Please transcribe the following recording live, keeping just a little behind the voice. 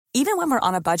Even when we're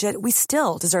on a budget, we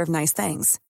still deserve nice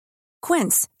things.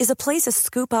 Quince is a place to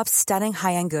scoop up stunning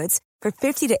high-end goods for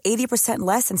 50 to 80%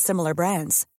 less than similar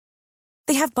brands.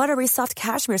 They have buttery soft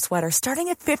cashmere sweaters starting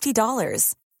at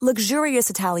 $50, luxurious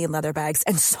Italian leather bags,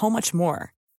 and so much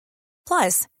more.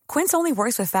 Plus, Quince only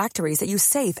works with factories that use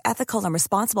safe, ethical, and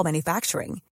responsible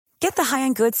manufacturing. Get the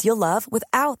high-end goods you'll love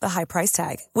without the high price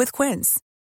tag with Quince.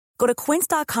 Go to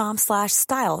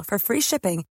quince.com/style for free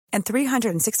shipping and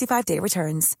 365-day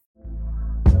returns.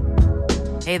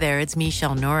 Hey there, it's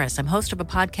Michelle Norris. I'm host of a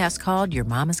podcast called Your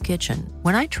Mama's Kitchen.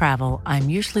 When I travel, I'm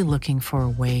usually looking for a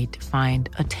way to find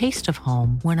a taste of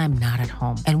home when I'm not at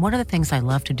home. And one of the things I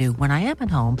love to do when I am at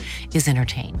home is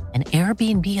entertain. And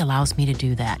Airbnb allows me to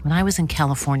do that. When I was in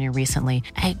California recently,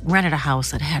 I rented a house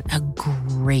that had a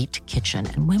great kitchen.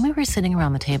 And when we were sitting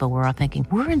around the table, we were all thinking,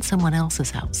 we're in someone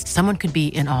else's house. Someone could be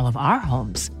in all of our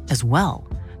homes as well.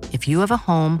 If you have a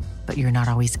home, but you're not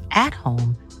always at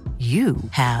home, you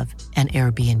have an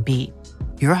Airbnb.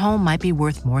 Your home might be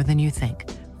worth more than you think.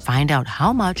 Find out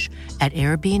how much at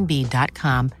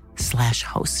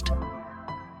airbnb.com/host.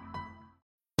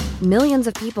 Millions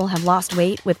of people have lost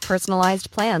weight with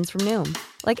personalized plans from Noom.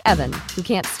 Like Evan, who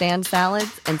can't stand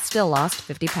salads and still lost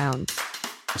 50 pounds.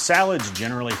 Salads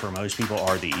generally for most people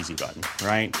are the easy button,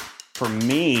 right? For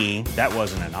me, that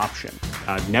wasn't an option.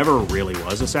 I never really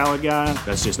was a salad guy.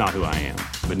 That's just not who I am.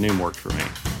 But Noom worked for me.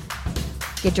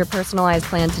 Get your personalized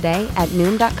plan today at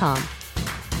Noom.com.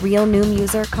 Real Noom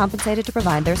user compensated to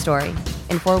provide their story.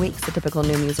 In 4 weeks, the typical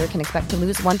Noom user can expect to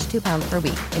lose 1 to 2 pounds per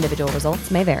week. Individual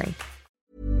results may vary.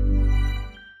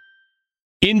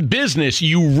 In business,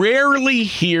 you rarely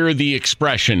hear the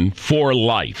expression "for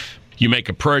life." You make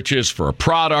a purchase for a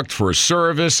product, for a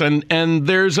service, and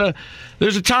there's a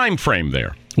time frame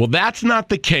there. Well, that's not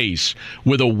the case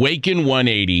with Awaken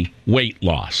 180 weight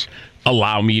loss.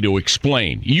 Allow me to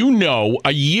explain. You know,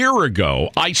 a year ago,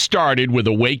 I started with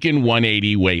Awaken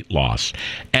 180 weight loss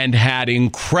and had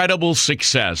incredible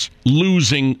success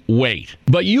losing weight.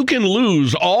 But you can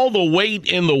lose all the weight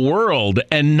in the world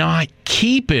and not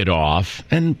keep it off.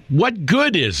 And what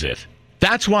good is it?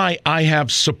 That's why I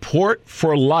have support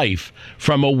for life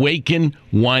from Awaken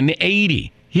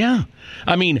 180. Yeah.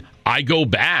 I mean, I go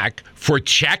back for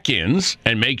check-ins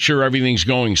and make sure everything's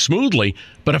going smoothly.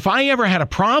 But if I ever had a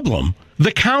problem,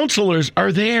 the counselors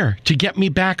are there to get me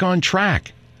back on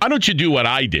track. Why don't you do what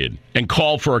I did and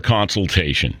call for a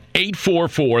consultation?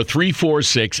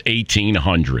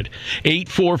 844-346-1800.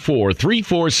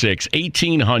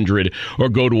 844-346-1800 or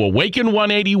go to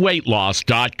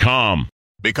awaken180weightloss.com.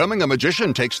 Becoming a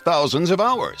magician takes thousands of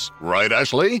hours. Right,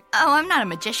 Ashley? Oh, I'm not a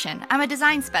magician. I'm a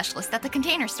design specialist at the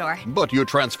Container Store. But you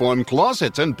transform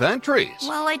closets and pantries.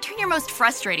 Well, I turn your most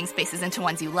frustrating spaces into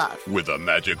ones you love. With a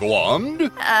magic wand?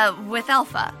 With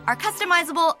Alpha, our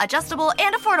customizable, adjustable,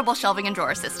 and affordable shelving and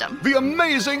drawer system. The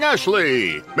amazing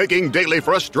Ashley! Making daily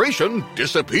frustration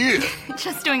disappear.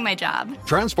 Just doing my job.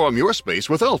 Transform your space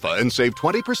with Alpha and save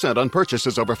 20% on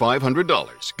purchases over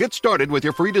 $500. Get started with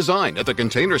your free design at the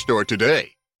Container Store today.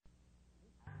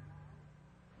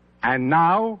 And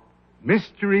now,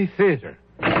 Mystery Theater.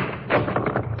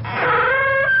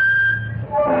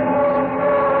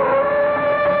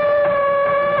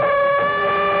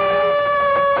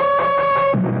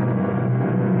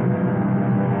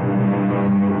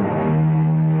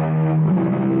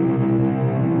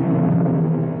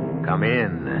 Come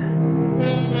in.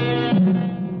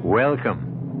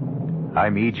 Welcome.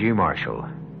 I'm E.G. Marshall.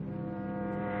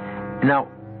 Now,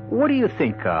 what do you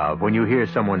think of when you hear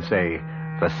someone say,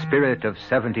 "The spirit of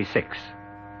 76.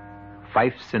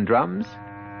 Fifes and drums?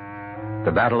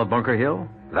 The Battle of Bunker Hill?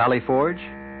 Valley Forge?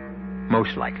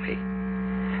 Most likely.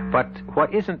 But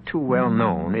what isn't too well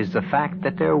known is the fact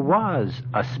that there was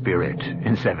a spirit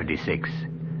in 76.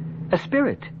 A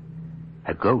spirit.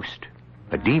 A ghost.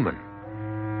 A demon.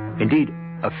 Indeed,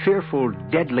 a fearful,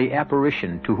 deadly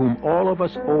apparition to whom all of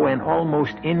us owe an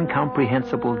almost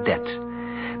incomprehensible debt.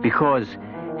 Because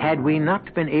had we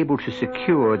not been able to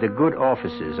secure the good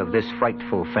offices of this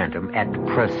frightful phantom at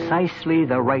precisely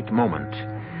the right moment,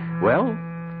 well,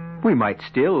 we might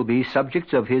still be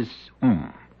subjects of his,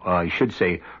 I should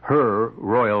say, her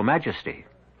Royal Majesty.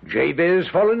 Jabez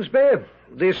Follensby,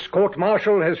 this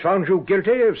court-martial has found you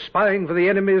guilty of spying for the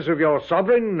enemies of your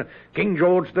sovereign, King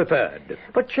George III.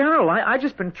 But, General, I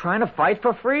just been trying to fight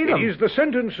for freedom. It is the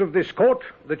sentence of this court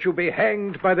that you be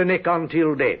hanged by the neck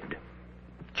until dead.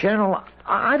 General,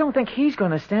 I don't think he's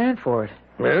going to stand for it.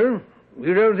 Well,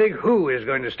 you don't think who is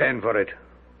going to stand for it?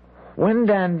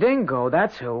 Windandingo,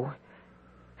 that's who.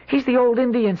 He's the old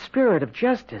Indian spirit of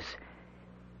justice.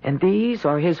 And these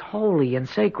are his holy and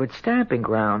sacred stamping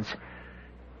grounds.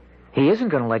 He isn't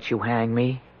going to let you hang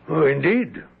me. Oh,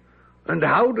 indeed. And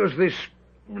how does this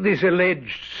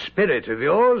alleged spirit of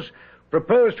yours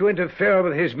propose to interfere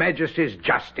with His Majesty's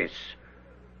justice?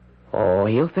 Oh,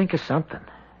 he'll think of something.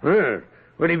 Well,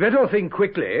 he better think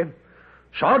quickly.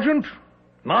 Sergeant,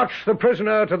 march the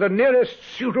prisoner to the nearest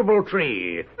suitable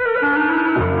tree.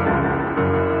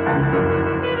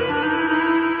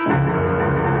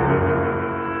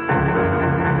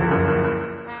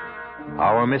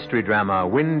 Our mystery drama,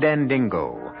 Wind and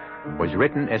Dingo, was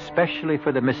written especially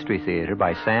for the Mystery Theater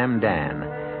by Sam Dan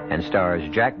and stars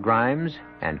Jack Grimes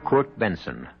and Kurt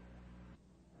Benson.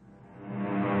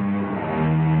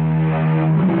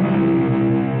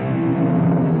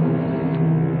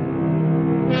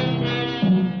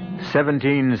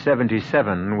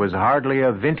 "1777 was hardly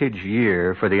a vintage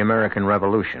year for the American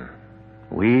Revolution.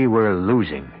 We were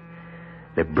losing.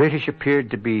 The British appeared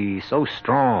to be so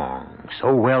strong,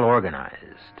 so well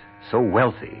organized, so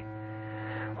wealthy,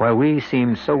 while we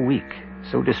seemed so weak,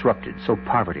 so disrupted, so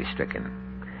poverty-stricken.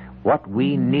 What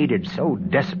we needed so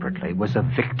desperately was a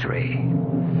victory.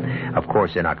 Of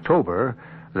course, in October,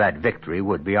 that victory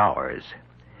would be ours.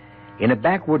 In a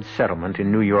backwoods settlement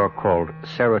in New York called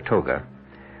Saratoga,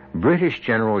 British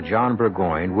General John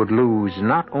Burgoyne would lose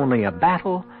not only a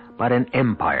battle, but an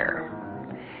empire.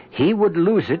 He would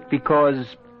lose it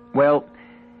because, well,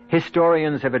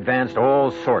 historians have advanced all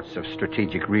sorts of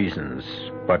strategic reasons,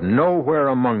 but nowhere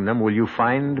among them will you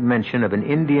find mention of an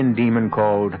Indian demon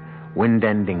called Wind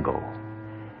and Dingo.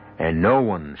 And no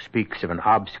one speaks of an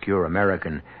obscure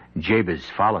American, Jabez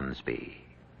Follansbee.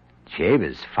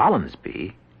 Jabez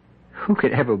Follansbee? Who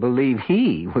could ever believe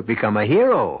he would become a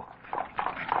hero?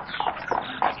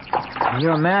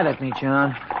 You're mad at me,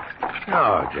 John.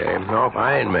 No, James. Nope,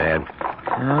 I ain't mad.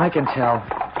 I can tell.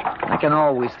 I can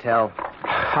always tell.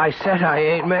 I said I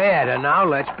ain't mad, and now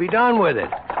let's be done with it.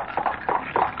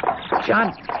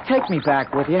 John, take me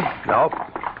back with you. Nope.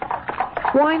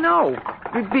 Why no?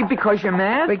 Because you're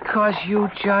mad? Because you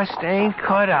just ain't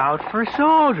cut out for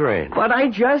soldiering. But I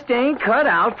just ain't cut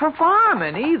out for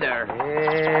farming either.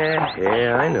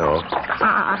 Yeah, I know.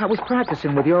 I was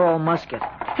practicing with your old musket,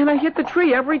 and I hit the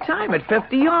tree every time at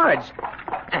 50 yards.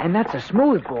 And that's a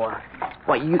smooth bore.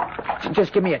 Why, you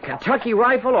just give me a Kentucky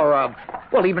rifle or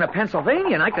even a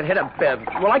Pennsylvania, and I could hit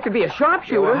I could be a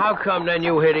sharpshooter. Yeah, well, how come then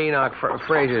you hit Enoch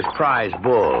Fraser's prize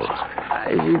bull?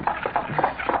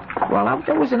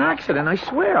 There was an accident, I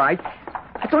swear. I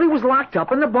thought he was locked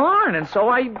up in the barn, and so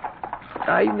I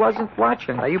wasn't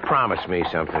watching. Now, you promised me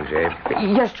something, Jabe.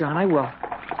 Yes, John, I will.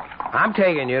 I'm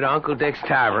taking you to Uncle Dick's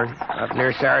Tavern up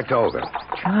near Saratoga.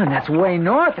 John, that's way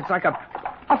north. It's like a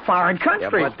foreign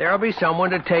country. Yeah, but there'll be someone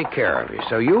to take care of you,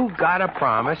 so you've got to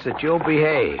promise that you'll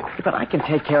behave. Yeah, but I can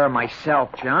take care of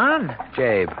myself, John.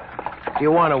 Jabe, do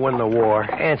you want to win the war?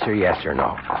 Answer yes or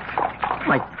no.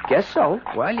 I guess so.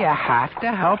 Well, you have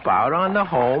to help out on the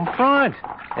home front.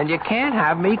 And you can't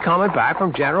have me coming back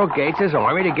from General Gates's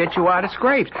army to get you out of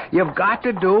scrapes. You've got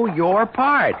to do your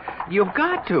part. You've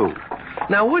got to.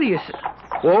 Now, what do you say?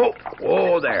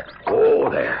 Whoa there.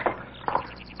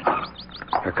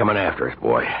 They're coming after us,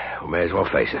 boy. We may as well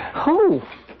face it. Who?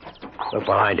 Look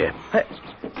behind you.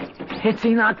 It's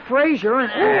Enoch Fraser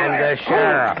and the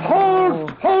sheriff.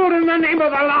 Hold in the name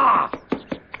of the law.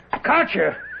 Caught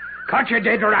you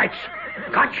dead rights.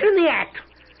 Caught you in the act.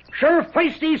 Sheriff,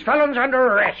 place these felons under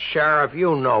arrest. Sheriff,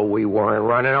 you know we weren't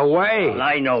running away. Well,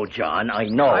 I know, John, I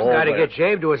know. I've got to get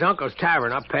Jabe to his uncle's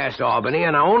tavern up past Albany,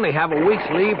 and I only have a week's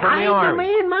leave from the army. I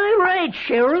demand my rights,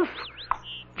 Sheriff.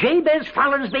 Jabez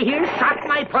Follansbee here shot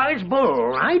my prize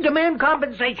bull. I demand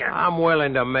compensation. I'm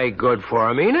willing to make good for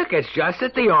him, Enoch. It's just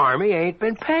that the army ain't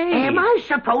been paid. Am I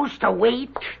supposed to wait,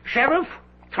 Sheriff?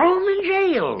 Throw him in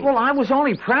jail. Well, I was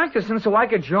only practicing so I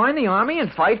could join the army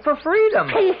and fight for freedom.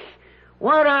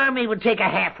 What army would take a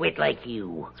half-wit like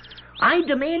you? I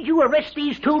demand you arrest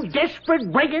these two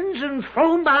desperate brigands and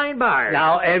throw them behind bars.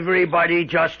 Now, everybody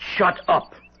just shut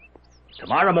up.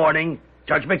 Tomorrow morning,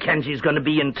 Judge Mackenzie's going to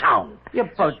be in town. Yeah,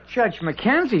 but Judge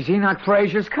Mackenzie's Enoch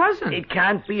Fraser's cousin. It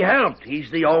can't be helped.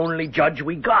 He's the only judge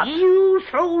we got. You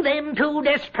throw them two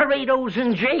desperados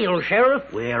in jail,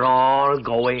 Sheriff. We're all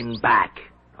going back.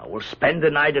 Now, we'll spend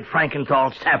the night at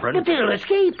Frankenthal's Tavern. But they'll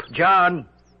escape. John,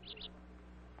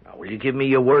 now, will you give me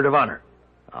your word of honor?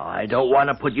 I don't want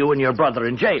to put you and your brother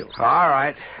in jail. All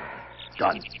right.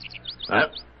 Done. Well,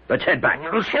 let's head back.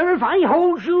 Well, Sheriff, I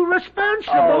hold you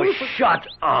responsible. Oh, shut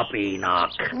up,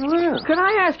 Enoch. Well, can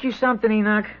I ask you something,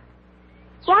 Enoch?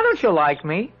 Why don't you like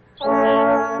me?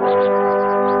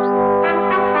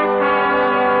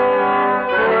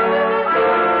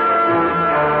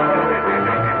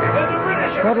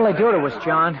 What'll I do to us,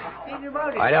 John?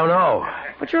 I don't know.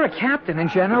 But you're a captain in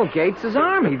General Gates'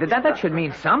 army. That should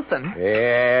mean something.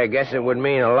 Yeah, I guess it would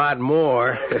mean a lot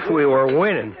more if we were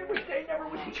winning.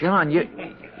 John, you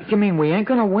mean we ain't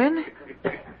gonna win?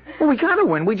 Well, we gotta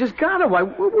win. We just gotta.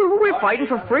 We're fighting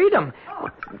for freedom.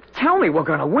 Tell me we're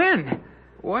gonna win.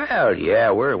 Well,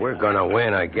 yeah, we're gonna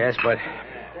win, I guess, but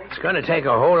it's gonna take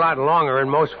a whole lot longer than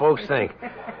most folks think.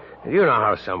 You know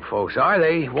how some folks are.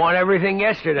 They want everything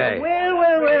yesterday.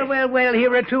 Well,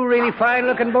 here are two really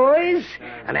fine-looking boys.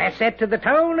 An asset to the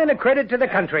town and a credit to the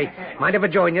country. Mind if I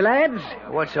join you, lads?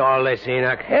 What's all this,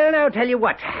 Enoch? Well, now, I'll tell you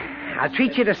what. I'll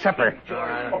treat you to supper.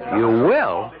 You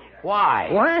will? Why?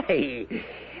 Why?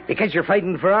 Because you're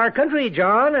fighting for our country,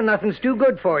 John, and nothing's too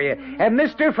good for you. And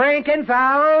Mr.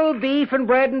 Frankenfowl, beef and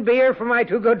bread and beer for my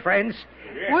two good friends.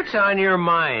 What's on your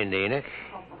mind, Enoch?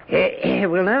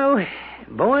 Well, now,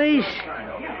 boys,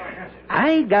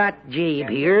 I got Jabe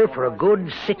here for a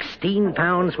good 16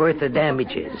 pounds worth of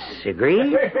damages.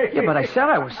 Agree? Yeah, but I said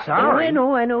I was sorry.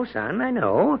 Oh, I know, son, I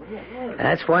know.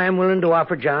 That's why I'm willing to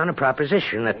offer John a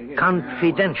proposition, a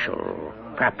confidential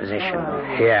proposition.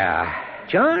 Yeah.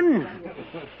 John,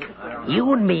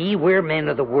 you and me, we're men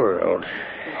of the world.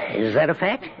 Is that a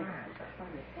fact?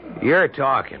 You're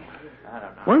talking.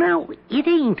 Well, now, it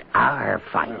ain't our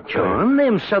fight, John.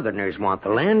 Them Southerners want the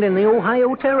land in the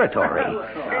Ohio Territory.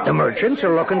 The merchants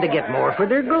are looking to get more for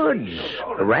their goods.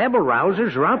 The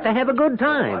rabble-rousers are out to have a good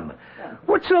time.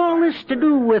 What's all this to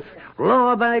do with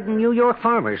law-abiding New York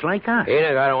farmers like us?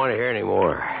 Enoch, I don't want to hear any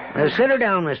more. Now, sit her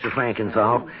down, Mr.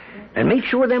 Frankenthal, and make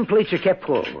sure them plates are kept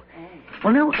full.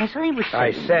 Well, now, as I was saying...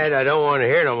 I said I don't want to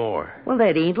hear no more. Well,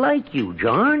 that ain't like you,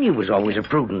 John. You was always a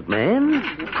prudent man.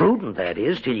 Prudent, that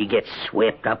is, till you get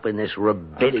swept up in this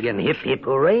rebellion hip-hip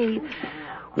hooray.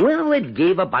 Well, it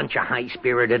gave a bunch of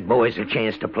high-spirited boys a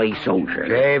chance to play soldier.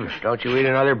 Dave, don't you eat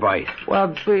another bite.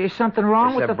 Well, is something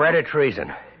wrong with the bread of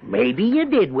treason. Maybe you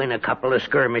did win a couple of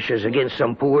skirmishes against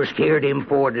some poor, scared,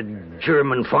 imported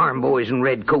German farm boys in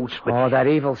red coats, but... Oh, that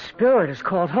evil spirit has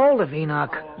caught hold of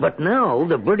Enoch. But now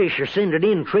the British are sending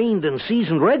in trained and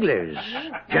seasoned regulars.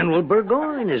 General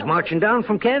Burgoyne is marching down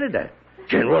from Canada.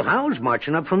 General Howe's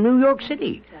marching up from New York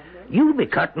City. You'll be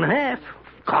cut in half,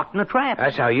 caught in a trap.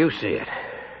 That's how you see it.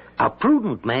 A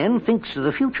prudent man thinks of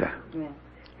the future.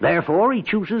 Therefore, he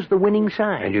chooses the winning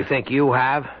side. And you think you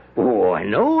have? Oh, I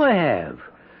know I have.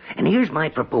 And here's my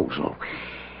proposal.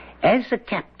 As a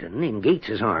captain in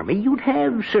Gates's army, you'd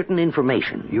have certain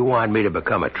information. You want me to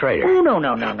become a traitor? Oh, no.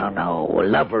 A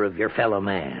lover of your fellow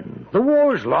man. The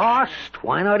war's lost.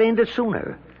 Why not end it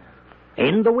sooner?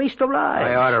 End the waste of lives.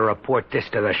 I ought to report this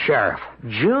to the sheriff.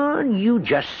 John, you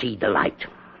just see the light.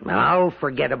 I'll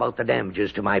forget about the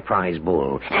damages to my prize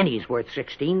bull. And he's worth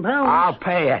 16 pounds. I'll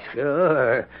pay it.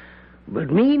 Sure.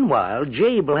 But meanwhile,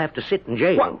 Jabe will have to sit in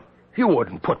jail. What? You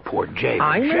wouldn't put poor Jabe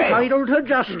I'm in jail. entitled to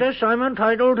justice. I'm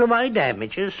entitled to my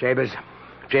damages. Jabez,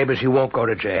 you won't go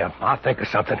to jail. I'll think of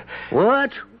something.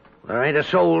 What? There ain't a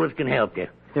soul that can help you.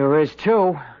 There is,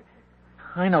 too.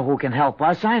 I know who can help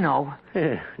us, I know.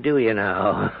 Do you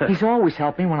now? He's always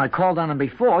helped me. When I called on him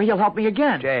before, he'll help me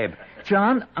again. Jabe.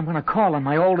 John, I'm going to call on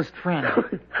my oldest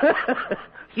friend.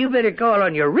 You better call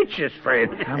on your richest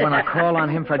friend. I'm going to call on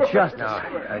him for justice.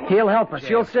 He'll help us. Jabe.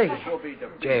 You'll see.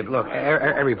 Jabe, look,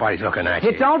 everybody's looking at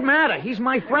you. It don't matter. He's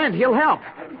my friend. He'll help.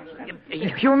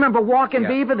 You remember Walking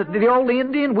Beaver, the old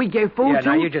Indian we gave food to?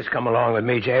 Now you just come along with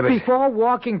me, Jabe. Before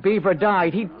Walking Beaver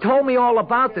died, he told me all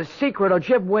about the secret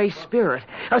Ojibwe spirit.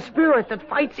 A spirit that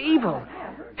fights evil.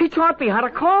 He taught me how to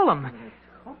call him.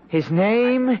 His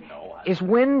name is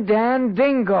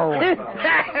Windandingo.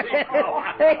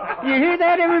 You hear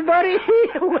that, everybody?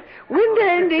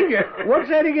 Windandingo. What's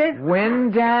that again?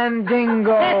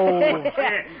 Windandingo.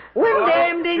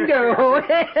 Windandingo.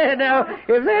 Now,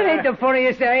 if that ain't the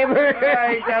funniest I ever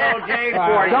heard.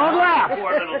 Don't laugh.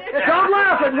 Don't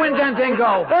laugh at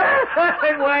Windandingo.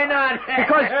 Why not?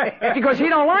 Because he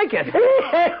don't like it.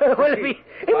 Well, if he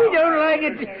don't like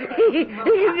it, he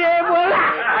damn well.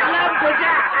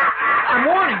 I'm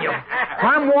warning you.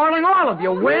 I'm warning all of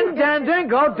you.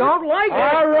 Windandingo don't like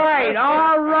it.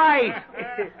 All right.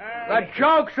 The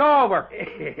joke's over.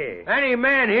 Any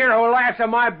man here who laughs at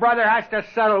my brother has to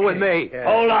settle with me.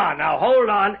 Hold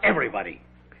on, everybody.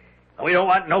 We don't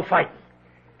want no fighting.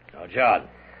 Now, John,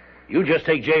 you just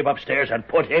take Jabe upstairs and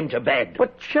put him to bed.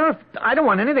 But, Sheriff, I don't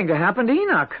want anything to happen to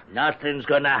Enoch. Nothing's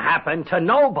gonna happen to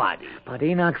nobody. But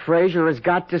Enoch Fraser has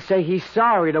got to say he's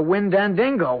sorry to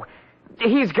Windandingo.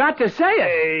 He's got to say it.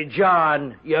 Hey,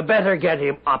 John, you better get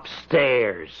him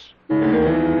upstairs.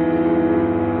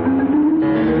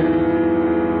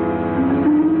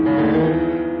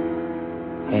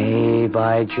 Hey,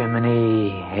 by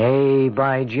Jiminy. Hey,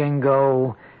 by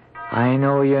Jingo. I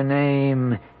know your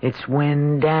name. It's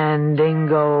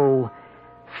Windandingo.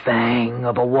 Fang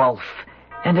of a wolf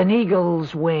and an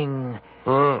eagle's wing.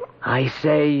 I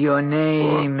say your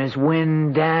name is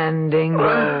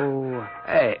Windandingo.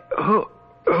 Hey, who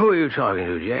are you talking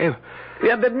to, Jabe?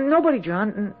 Yeah, but nobody,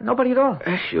 John. Nobody at all.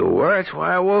 Yes, you were. That's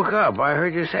why I woke up. I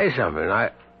heard you say something.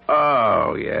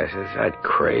 Oh, yes, it's that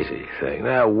crazy thing.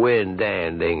 That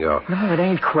Windandingo. No, it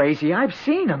ain't crazy. I've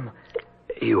seen him.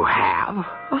 You have?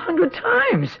 100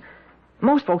 times.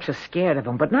 Most folks are scared of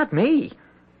him, but not me.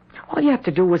 All you have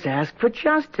to do is ask for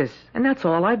justice, and that's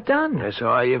all I've done. That's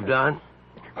all you've done?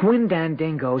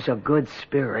 Windandingo's a good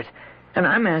spirit, and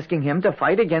I'm asking him to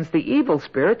fight against the evil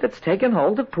spirit that's taken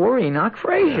hold of poor Enoch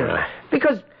Fraser.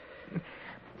 Because,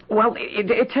 well,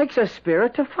 it takes a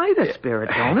spirit to fight a spirit,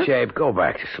 don't it? Jabe, go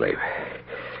back to sleep.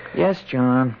 Yes,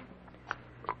 John.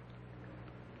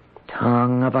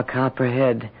 Tongue of a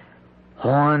copperhead,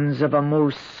 horns of a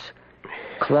moose,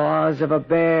 claws of a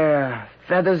bear,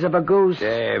 feathers of a goose.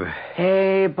 Jabe.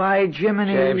 Hey, by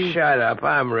Jiminy. Jabe, shut up.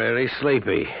 I'm really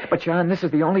sleepy. But, John, this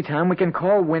is the only time we can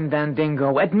call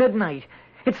Windandingo, at midnight.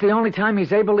 It's the only time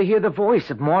he's able to hear the voice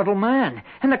of mortal man.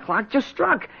 And the clock just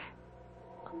struck.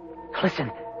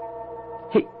 Listen.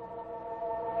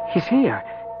 He's here.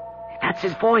 That's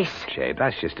his voice. Jabe,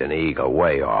 that's just an eagle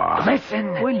way off.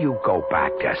 Listen. Will you go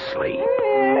back to sleep?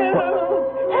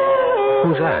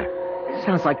 Who's that?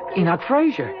 Sounds like Enoch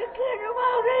Fraser. Get him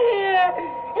out of here.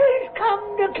 He's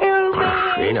come to kill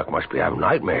me. Enoch must be having a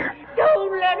nightmare.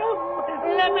 Don't let him.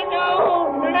 Let me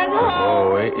go. Let go.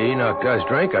 Oh, Enoch does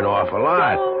drink an awful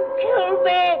lot. Don't kill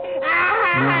me.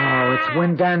 No, it's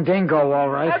Windandingo, all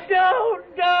right. Don't.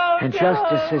 And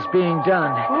justice is being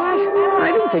done. What?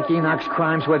 I didn't think Enoch's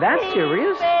crimes were that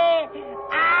serious.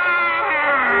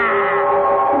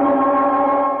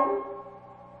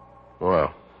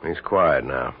 Well, he's quiet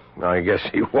now. I guess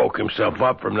he woke himself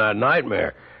up from that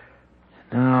nightmare.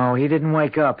 No, he didn't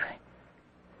wake up.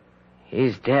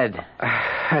 He's dead.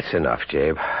 That's enough,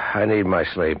 Jabe. I need my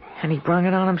sleep. And he brung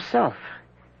it on himself.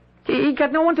 He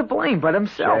got no one to blame but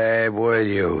himself. Jabe, will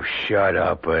you shut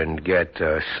up and get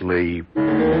to sleep?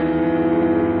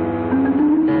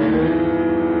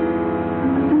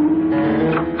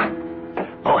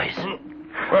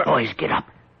 Boys, get up.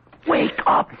 Wake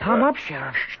up. Come up,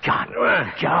 Sheriff. John.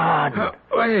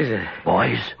 What is it?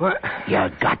 Boys, What? you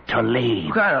got to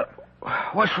leave.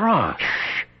 What's wrong?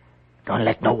 Shh. Don't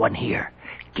let no one hear.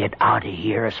 Get out of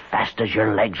here as fast as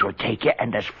your legs will take you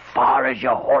and as far as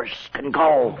your horse can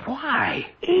go. Why?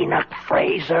 Enoch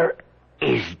Fraser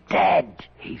is dead.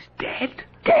 He's dead?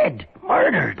 Dead.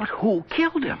 Murdered. But who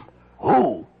killed him?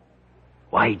 Who?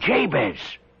 Why, Jabez.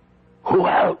 Who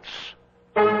else?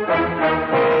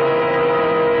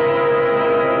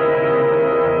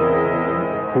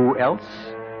 Who else?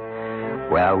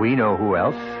 Well, we know who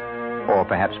else. Or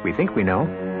perhaps we think we know.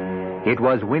 It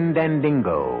was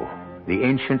Windandingo, the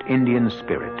ancient Indian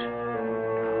spirit.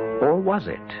 Or was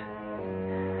it?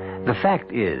 The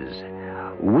fact is,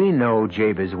 we know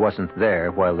Jabez wasn't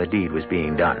there while the deed was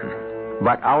being done.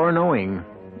 But our knowing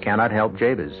cannot help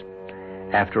Jabez.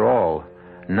 After all,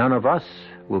 none of us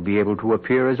will be able to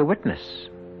appear as a witness.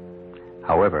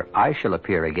 However, I shall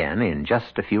appear again in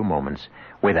just a few moments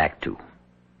with Act Two.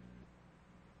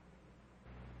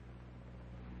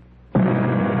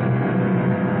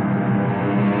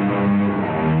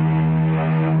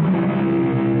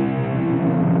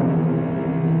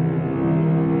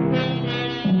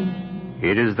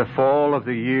 It is the fall of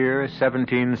the year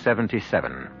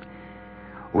 1777.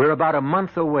 We're about a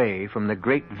month away from the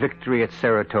great victory at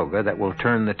Saratoga that will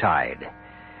turn the tide.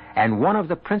 And one of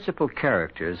the principal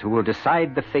characters who will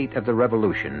decide the fate of the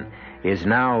revolution is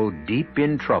now deep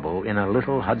in trouble in a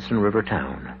little Hudson River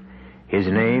town. His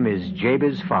name is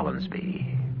Jabez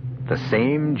Follansbee, the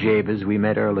same Jabez we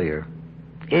met earlier.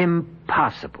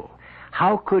 Impossible.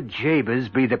 How could Jabez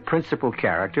be the principal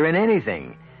character in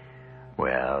anything?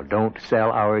 Well, don't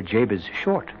sell our Jabez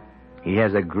short. He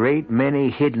has a great many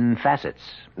hidden facets.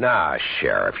 Nah,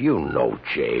 Sheriff, you know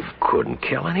Jabe couldn't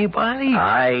kill anybody.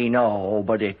 I know,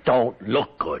 but it don't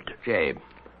look good. Jabe,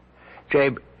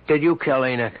 did you kill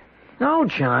Enoch? No,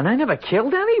 John, I never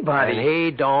killed anybody. And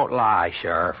he don't lie,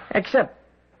 Sheriff. Except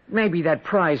maybe that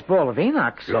prize bull of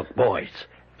Enoch's. Look, boys,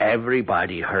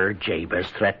 everybody heard Jabez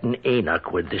threaten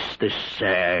Enoch with this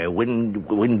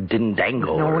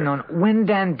Windandingo. No,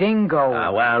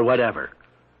 Windandingo. Well, whatever.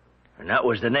 And that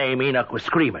was the name Enoch was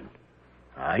screaming.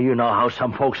 You know how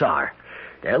some folks are.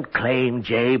 They'll claim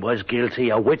Jabe was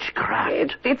guilty of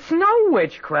witchcraft. It's no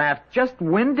witchcraft, just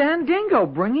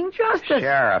Windandingo bringing justice.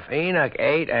 Sheriff, Enoch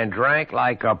ate and drank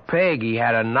like a pig. He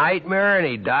had a nightmare and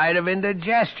he died of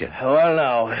indigestion. Well,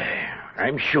 now,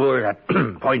 I'm sure that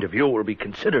point of view will be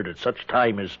considered at such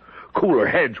time as cooler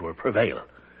heads will prevail.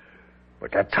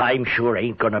 But that time sure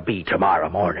ain't gonna be tomorrow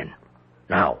morning.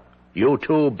 Now, you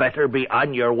two better be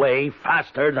on your way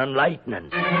faster than lightning.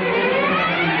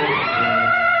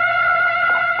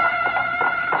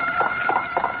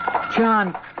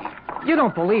 John, you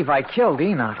don't believe I killed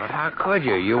Enoch. But how could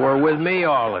you? You were with me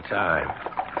all the time.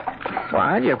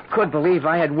 Well, you could believe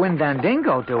I had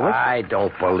Windandingo do it. I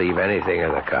don't believe anything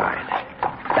of the kind.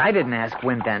 I didn't ask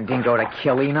Windandingo to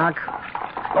kill Enoch.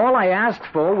 All I asked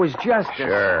for was justice.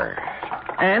 Sure.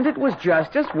 And it was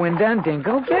justice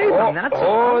Windandingo gave him, that's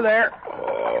all. Oh, there.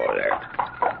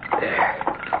 There.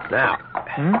 Now,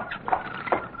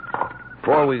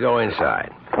 before we go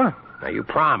inside... What? Now, you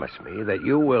promise me that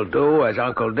you will do as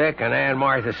Uncle Dick and Aunt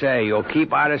Martha say. You'll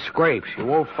keep out of scrapes. You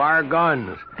won't fire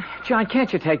guns. John,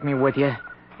 can't you take me with you?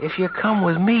 If you come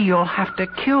with me, you'll have to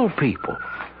kill people.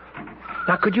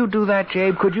 Now, could you do that,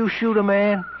 Jabe? Could you shoot a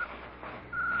man?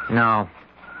 No.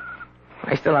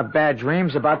 I still have bad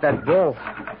dreams about that bull.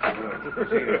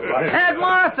 Aunt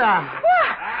Martha!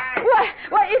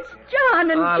 Why, it's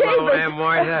John and Hello, Jabe. Aunt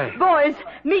Martha. Boys,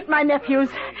 meet my nephews.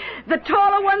 The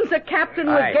taller one's a captain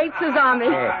with Aye. Gates's army.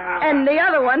 And the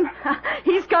other one,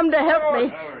 he's come to help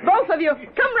me. Both of you,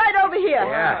 come right over here.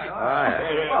 Yeah.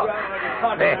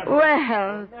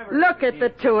 Well, look at the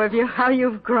two of you, how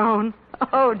you've grown.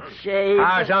 Oh, Jabe.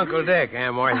 How's Uncle Dick,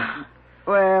 Aunt Martha?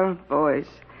 Well, boys,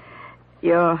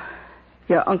 your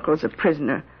uncle's a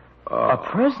prisoner. A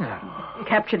prisoner?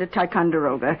 Captured at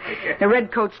Ticonderoga. The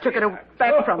redcoats took it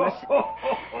back from us.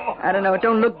 I don't know, it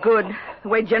don't look good. The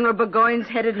way General Burgoyne's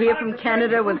headed here from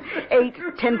Canada with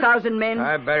 10,000 men.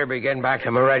 I better be getting back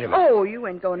to my regiment. Oh, you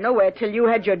ain't going nowhere till you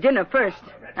had your dinner first.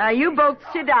 Now, you both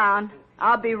sit down.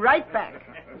 I'll be right back.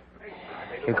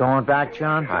 You going back,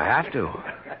 John? I have to.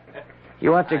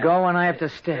 You have to go and I have to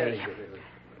stay.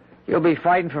 You'll be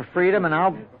fighting for freedom and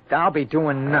I'll be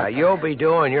doing nothing. You'll be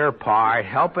doing your part,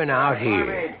 helping out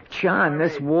here. John,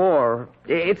 this war,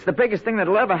 it's the biggest thing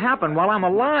that'll ever happen while I'm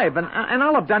alive, and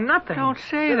I'll have done nothing. Don't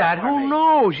say that. Who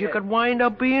knows? You could wind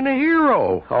up being a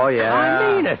hero. Oh, yeah?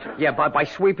 I mean it. Yeah, by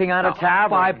sweeping out a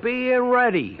tavern. By being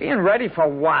ready. Being ready for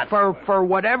what? For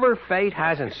whatever fate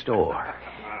has in store.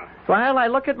 Well, I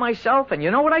look at myself, and you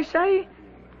know what I say?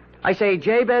 I say,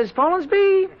 Jabez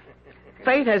Follansbee,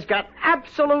 fate has got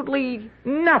absolutely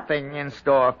nothing in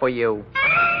store for you.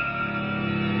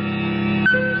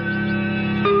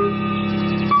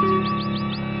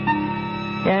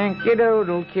 Yankee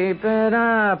Doodle, keep it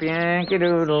up, Yankee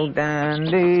Doodle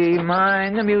dandy.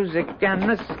 Mind the music and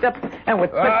the step, and with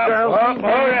the girls...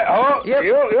 Yep.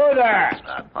 You there.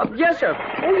 Yes, sir.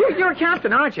 Oh, you're a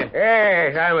captain, aren't you?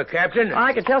 Yes, I'm a captain.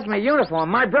 I can tell from your uniform.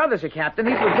 My brother's a captain.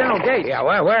 He's with General Gates. Yeah,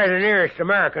 well, where's the nearest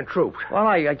American troops? Well,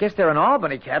 I guess they're in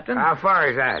Albany, Captain. How far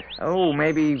is that? Oh,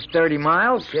 maybe 30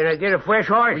 miles. Can I get a fresh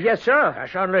horse? Yes, sir. Now,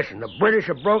 son, listen. The British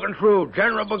have broken through.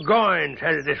 General Burgoyne's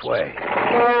headed this way.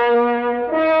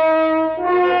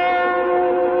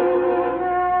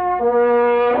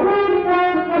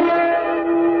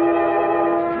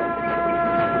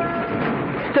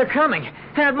 They're coming.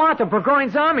 Aunt Martha,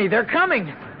 Burgoyne's army. They're coming.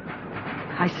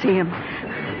 I see him.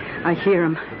 I hear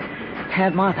him.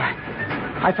 Aunt Martha,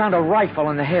 I found a rifle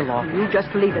in the hayloft. You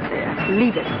just leave it there.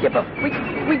 Leave it. Yeah, but we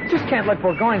just can't let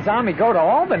Burgoyne's army go to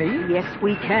Albany. Yes,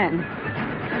 we can.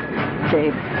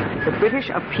 Dave, the British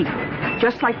are people,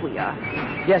 just like we are.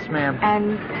 Yes, ma'am.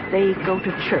 And they go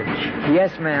to church.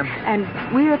 Yes, ma'am. And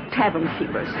we're tavern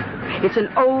keepers. It's an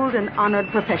old and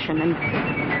honored profession, and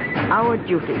our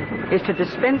duty is to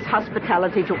dispense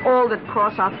hospitality to all that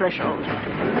cross our threshold.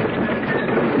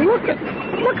 Look at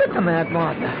them, Aunt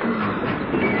Martha.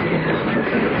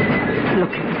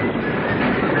 Look at them.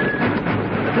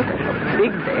 Look at how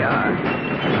big they are.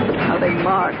 How they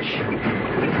march.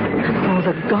 And all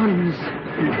the guns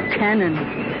and cannon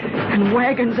and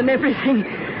wagons and everything.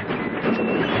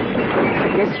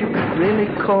 I guess you could really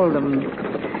call them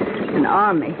an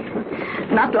army.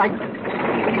 Not like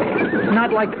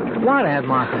what, Aunt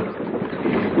Martha?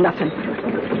 Nothing.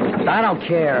 I don't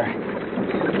care.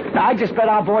 I just bet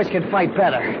our boys can fight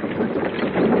better.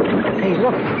 Hey,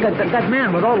 look, that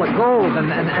man with all the gold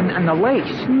and the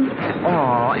lace.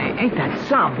 Oh, ain't that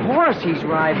some horse he's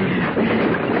riding?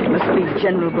 It must be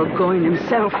General Burgoyne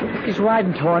himself. He's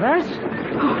riding toward us.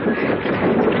 Oh,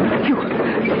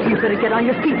 you better get on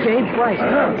your feet, Jabe. Right.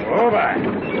 Over.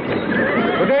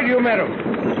 Where did you met him?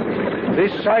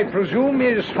 This, I presume,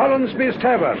 is Follansby's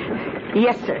Tavern.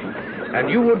 Yes, sir. And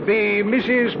you would be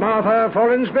Mrs. Martha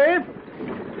Follansby?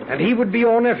 And he would be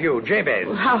your nephew, Jabez.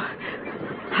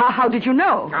 How did you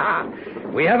know?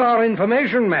 We have our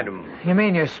information, madam. You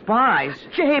mean your spies?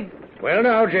 Jabe. Well,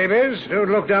 now, Jabez, don't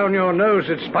look down your nose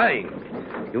at spying.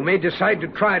 You may decide to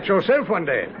try it yourself one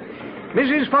day.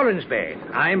 Mrs. Follansby,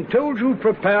 I am told you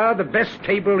prepare the best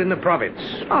table in the province.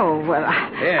 Oh, well,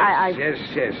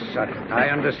 Yes, I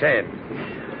understand.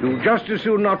 You just as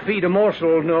soon not feed a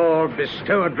morsel nor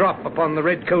bestow a drop upon the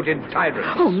red-coated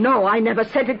tyrants. Oh, no, I never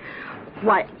said it.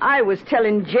 Why, I was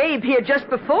telling Jabe here just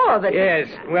before that... Yes,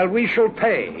 well, we shall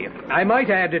pay. I might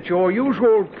add at your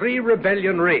usual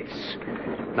pre-rebellion rates.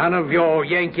 None of your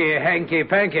Yankee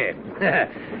hanky-panky.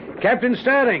 Captain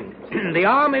Sterling, the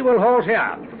army will halt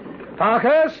here.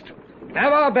 Parkhurst,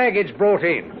 have our baggage brought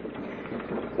in.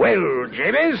 Well,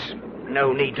 Jabez,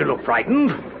 no need to look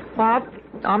frightened. What?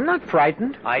 I'm not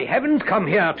frightened. I haven't come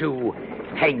here to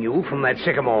hang you from that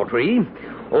sycamore tree.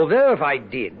 Although if I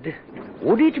did,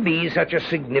 would it be such a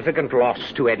significant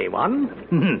loss to anyone?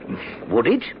 Would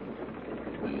it?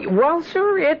 Well,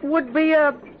 sir, it would be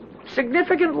a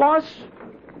significant loss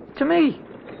to me.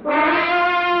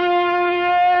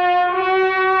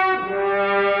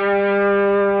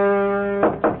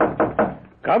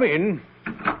 Come in.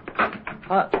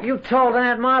 You told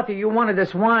Aunt Martha you wanted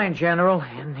this wine, General,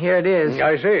 and here it is.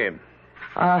 I see.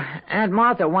 Aunt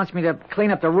Martha wants me to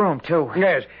clean up the room, too.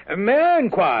 Yes. May I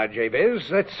inquire, Jabez,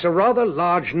 that's a rather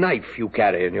large knife you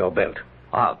carry in your belt.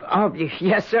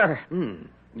 Yes, sir.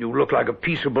 You look like a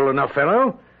peaceable enough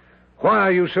fellow. Why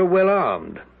are you so well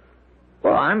armed?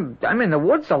 Well, I'm in the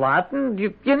woods a lot, and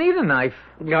you need a knife.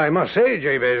 I must say,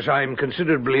 Jabez, I'm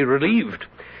considerably relieved.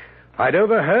 I'd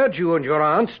overheard you and your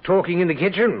aunt talking in the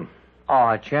kitchen.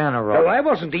 Oh, General. No, I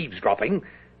wasn't eavesdropping.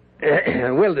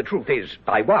 Well, the truth is,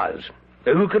 I was.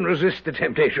 Who can resist the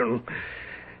temptation?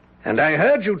 And I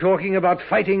heard you talking about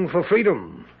fighting for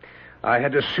freedom. I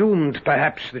had assumed,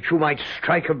 perhaps, that you might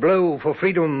strike a blow for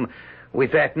freedom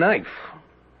with that knife.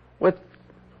 With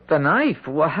the knife?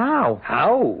 Well, how?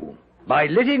 How? By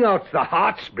letting out the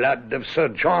heart's blood of Sir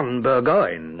John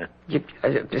Burgoyne.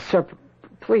 Sir,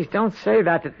 please don't say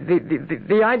that.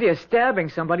 The idea of stabbing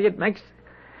somebody, it makes...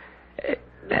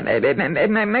 It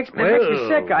makes me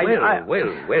sick.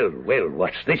 Well,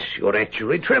 what's this? You're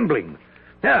actually trembling.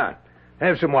 Now,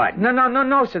 have some wine.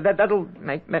 No, sir. That'll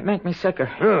make me sicker.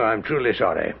 Oh, I'm truly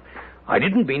sorry. I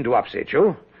didn't mean to upset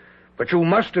you. But you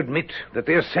must admit that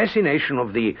the assassination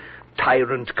of the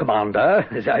tyrant commander,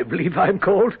 as I believe I'm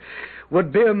called,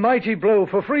 would be a mighty blow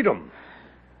for freedom.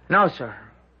 No, sir.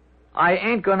 I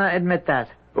ain't gonna admit that.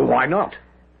 Why not?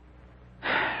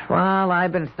 Well,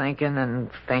 I've been thinking,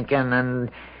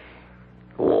 and...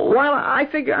 Well, I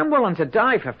figure I'm willing to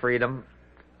die for freedom.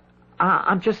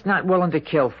 I'm just not willing to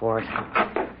kill for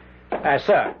it.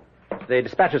 Sir, the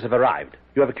dispatches have arrived.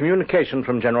 You have a communication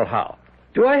from General Howe.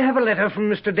 Do I have a letter from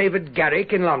Mr. David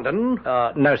Garrick in London?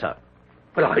 No, sir.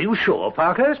 Well, are you sure,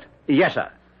 Parkhurst? Yes, sir.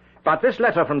 But this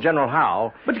letter from General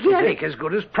Howe... But Garrick, as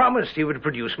good as promised, he would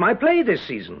produce my play this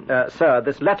season. Sir,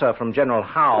 this letter from General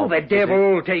Howe... Oh, the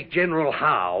devil take General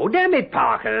Howe. Damn it,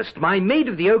 Parkhurst. My Maid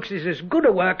of the Oaks is as good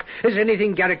a work as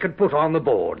anything Garrick could put on the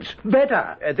boards.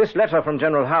 Better. This letter from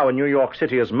General Howe in New York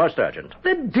City is most urgent.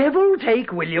 The devil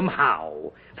take William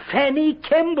Howe. Fanny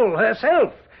Kemble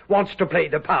herself wants to play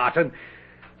the part, and...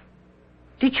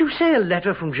 Did you say a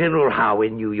letter from General Howe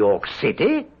in New York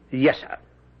City? Yes, sir.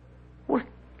 Well,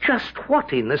 just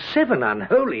what in the seven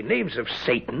unholy names of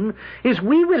Satan is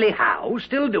Wee Willie Howe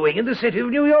still doing in the city of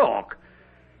New York?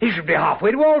 He should be halfway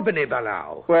to Albany by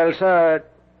now. Well, sir,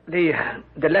 the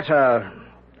letter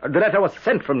was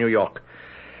sent from New York.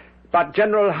 But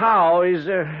General Howe is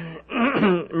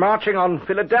marching on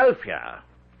Philadelphia.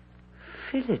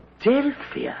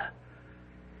 Philadelphia?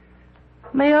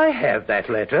 May I have that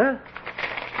letter?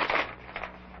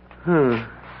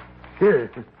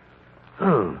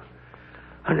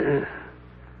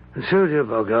 So, dear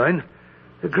Burgoyne,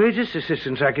 the greatest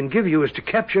assistance I can give you is to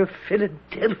capture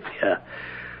Philadelphia,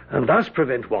 and thus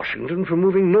prevent Washington from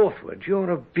moving northward.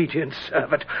 Your obedient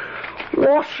servant.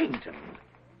 Washington?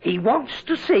 He wants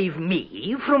to save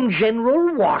me from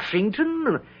General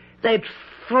Washington? That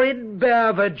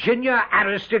threadbare Virginia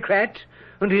aristocrat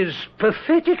and his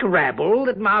pathetic rabble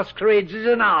that masquerades as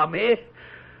an army?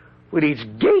 Well, it's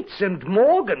Gates and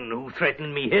Morgan who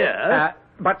threaten me here.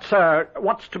 But, sir,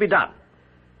 what's to be done?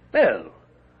 Well,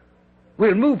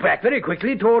 we'll move back very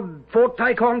quickly toward Fort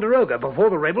Ticonderoga before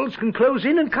the rebels can close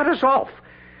in and cut us off.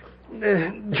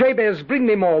 Jabez, bring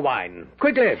me more wine.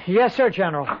 Quickly. Yes, sir,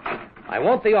 General. I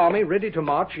want the army ready to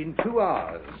march in 2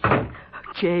 hours.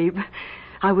 Jabe.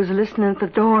 I was listening at the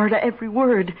door to every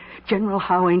word. General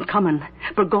Howe ain't coming.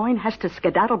 Burgoyne has to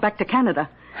skedaddle back to Canada.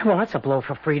 Well, that's a blow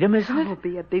for freedom, isn't it? It would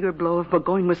be a bigger blow if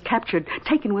Burgoyne was captured,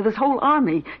 taken with his whole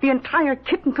army, the entire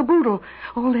kit and caboodle,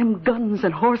 all them guns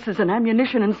and horses and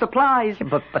ammunition and supplies.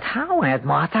 But how, Aunt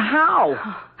Martha,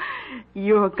 how?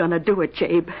 You're gonna do it,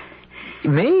 Jabe.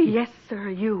 Me? Yes, sir,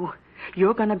 you.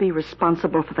 You're going to be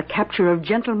responsible for the capture of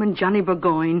Gentleman Johnny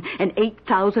Burgoyne and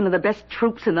 8,000 of the best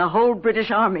troops in the whole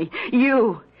British Army.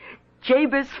 You,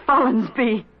 Jabez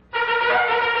Follinsby.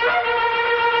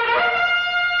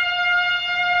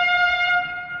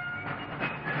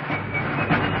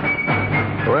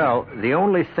 Well, the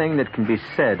only thing that can be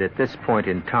said at this point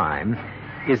in time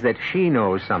is that she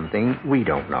knows something we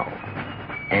don't know.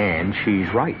 And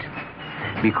she's right.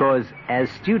 Because as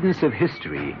students of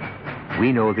history,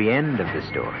 we know the end of the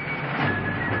story.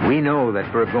 We know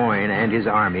that Burgoyne and his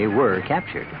army were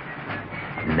captured.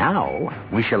 Now,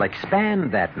 we shall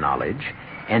expand that knowledge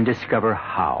and discover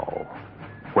how,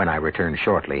 when I return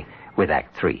shortly with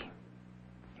Act 3.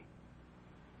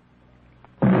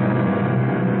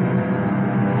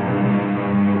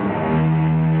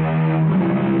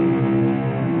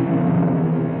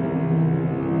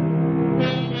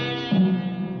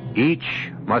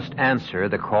 Each must answer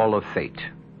the call of fate.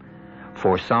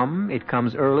 For some, it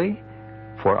comes early,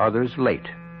 for others, late.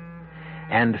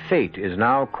 And fate is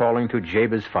now calling to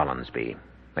Jabez Follinsby,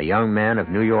 a young man of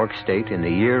New York State in the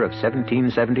year of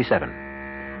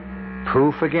 1777.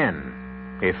 Proof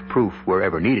again, if proof were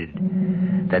ever needed,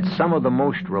 that some of the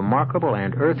most remarkable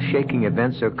and earth-shaking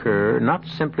events occur not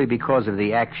simply because of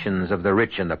the actions of the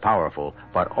rich and the powerful,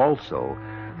 but also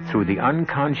through the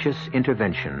unconscious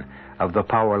intervention of the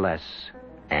powerless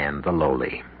and the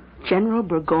lowly. General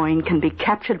Burgoyne can be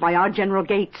captured by our General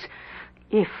Gates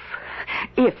if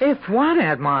what,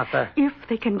 Aunt Martha? If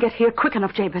they can get here quick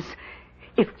enough, Jabez.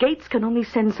 If Gates can only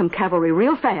send some cavalry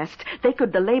real fast, they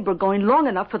could delay Burgoyne long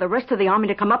enough for the rest of the army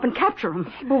to come up and capture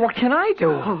him. Well, what can I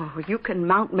do? Oh, you can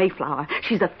mount Mayflower.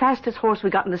 She's the fastest horse we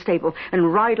got in the stable,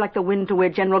 and ride like the wind to where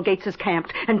General Gates is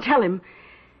camped, and tell him...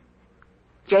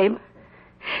 Jabe,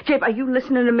 are you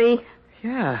listening to me?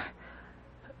 Yeah.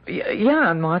 Yeah,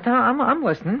 Aunt Martha, I'm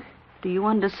listening. Do you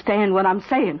understand what I'm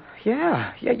saying?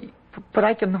 Yeah, but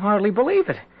I can hardly believe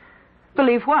it.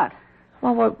 Believe what?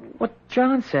 Well, what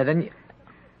John said, and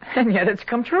yet it's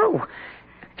come true.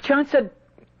 John said,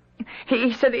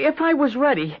 he said if I was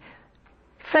ready,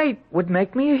 fate would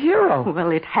make me a hero.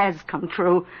 Well, it has come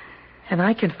true. And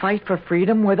I can fight for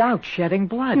freedom without shedding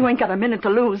blood. You ain't got a minute to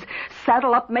lose.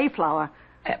 Saddle up Mayflower.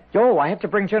 I have to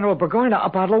bring General Burgoyne a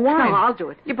bottle of wine. No, I'll do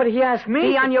it. Yeah, but he asked me...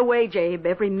 Be on your way, Jabe.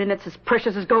 Every minute's as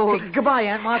precious as gold. Goodbye,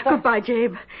 Aunt Martha. Goodbye,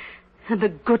 Jabe. And the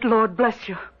good Lord bless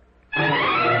you.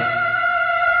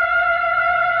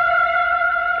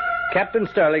 Captain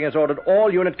Sterling has ordered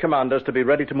all unit commanders to be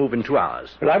ready to move in 2 hours.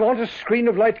 Well, I want a screen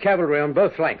of light cavalry on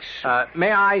both flanks.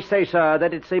 May I say, sir,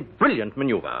 that it's a brilliant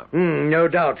maneuver. No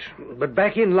doubt. But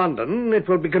back in London, it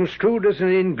will be construed as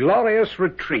an inglorious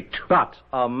retreat. But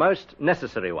a most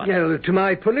necessary one. Yeah, to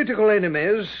my political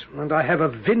enemies, and I have a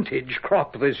vintage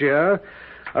crop this year,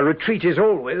 a retreat is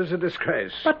always a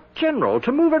disgrace. But, General,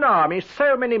 to move an army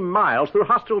so many miles through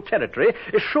hostile territory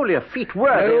is surely a feat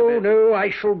worthy of it. No,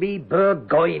 I shall be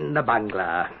Burgoyne the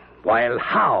bungler, while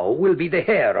Howe will be the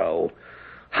hero.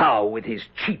 Howe with his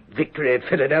cheap victory at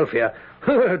Philadelphia.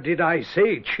 Did I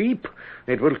say cheap?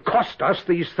 It will cost us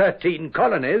these 13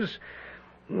 colonies.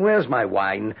 Where's my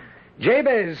wine?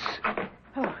 Jabez!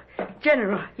 Oh,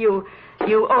 General, you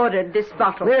ordered this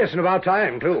bottle. Yes, and about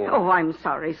time, too. Oh, I'm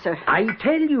sorry, sir. I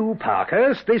tell you,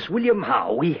 Parkhurst, this William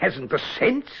Howe, he hasn't the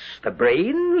sense, the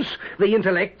brains, the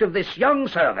intellect of this young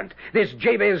servant, this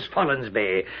Jabez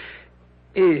Follinsby.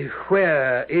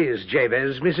 Where is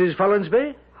Jabez, Mrs.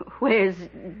 Follinsby? Where's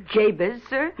Jabez,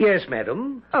 sir? Yes,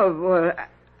 madam. Oh,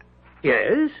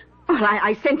 Yes? Well,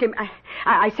 I sent him...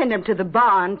 I sent him to the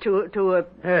barn to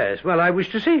Yes, well, I wish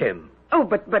to see him. Oh,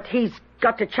 but he's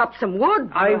got to chop some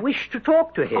wood. I wish to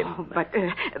talk to him. Oh, but,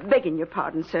 begging your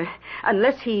pardon, sir,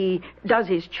 unless he does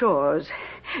his chores,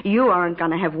 you aren't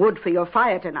going to have wood for your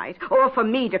fire tonight, or for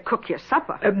me to cook your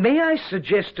supper. May I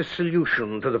suggest a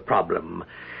solution to the problem?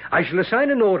 I shall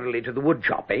assign an orderly to the wood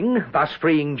chopping, thus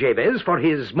freeing Jabez for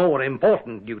his more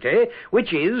important duty,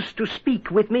 which is to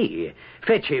speak with me.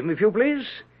 Fetch him, if you please.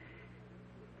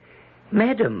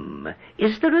 Madam,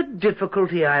 is there a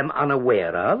difficulty I am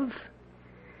unaware of?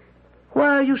 Why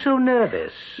are you so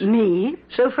nervous? Me?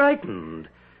 So frightened?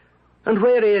 And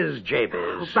where is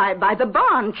Jabez? By the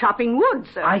barn, chopping wood,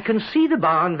 sir. I can see the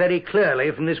barn very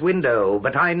clearly from this window,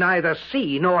 but I neither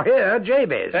see nor hear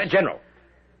Jabez. General,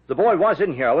 The boy was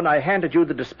in here when I handed you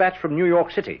the dispatch from New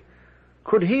York City.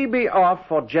 Could he be off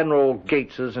for General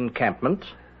Gates's encampment?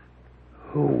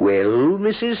 Well,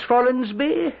 Mrs.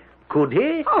 Follansby, could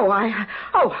he?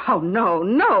 Oh,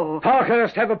 no.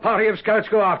 Parkhurst, have a party of scouts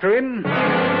go after him.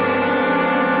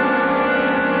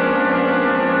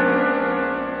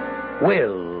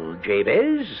 Well,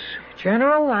 Jabez?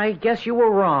 General, I guess you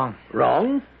were wrong.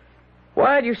 Wrong?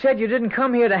 Well, you said you didn't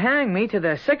come here to hang me to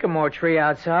the sycamore tree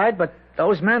outside, but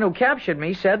those men who captured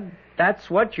me said that's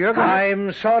what you're going to...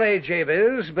 I'm sorry,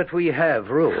 Jabez, but we have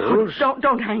rules.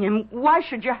 Don't hang him. Why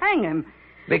should you hang him?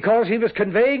 Because he was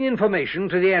conveying information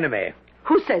to the enemy.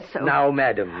 Who says so? Now,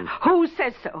 madam. Who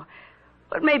says so?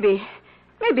 But maybe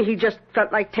he just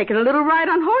felt like taking a little ride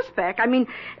on horseback. I mean,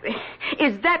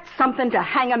 is that something to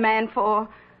hang a man for?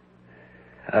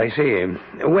 I see.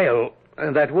 Well,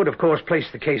 that would, of course,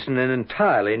 place the case in an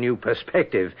entirely new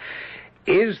perspective.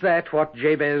 Is that what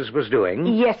Jabez was doing?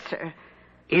 Yes, sir.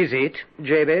 Is it,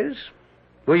 Jabez?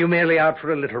 Were you merely out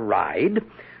for a little ride?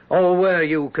 Or were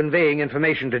you conveying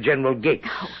information to General Gates?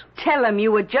 Oh, tell him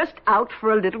you were just out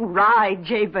for a little ride,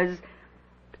 Jabez.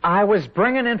 I was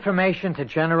bringing information to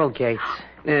General Gates.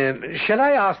 Shall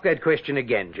I ask that question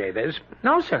again, Jabez?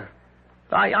 No, sir.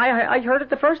 I heard it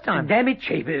the first time. Damn it,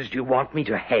 Jabez, do you want me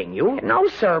to hang you? No,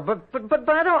 sir, but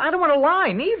I don't want to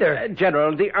lie, neither.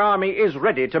 General, the army is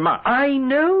ready to march. I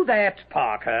know that,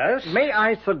 Parkhurst. May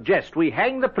I suggest we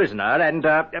hang the prisoner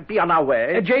and be on our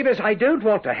way? Jabez, I don't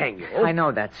want to hang you. I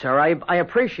know that, sir. I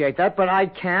appreciate that, but I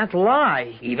can't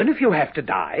lie. Even if you have to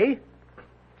die?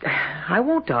 I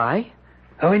won't die.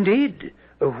 Oh, indeed?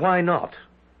 Why not?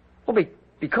 Well,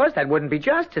 because that wouldn't be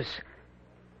justice.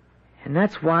 And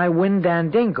that's why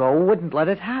Windandingo wouldn't let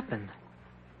it happen.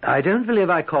 I don't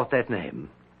believe I caught that name.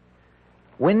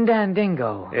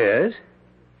 Windandingo. Yes?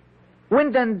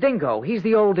 Windandingo. He's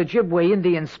the old Ojibwe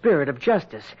Indian spirit of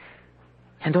justice.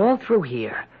 And all through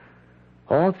here,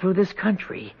 all through this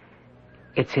country,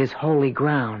 it's his holy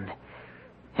ground.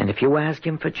 And if you ask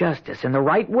him for justice in the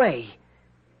right way,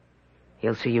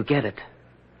 he'll see you get it.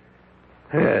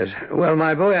 Yes. Well,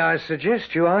 my boy, I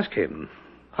suggest you ask him.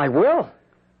 I will.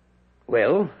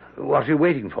 Well, what are you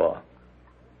waiting for?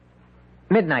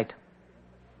 Midnight.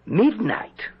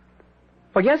 Midnight?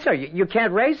 Well, yes, sir. You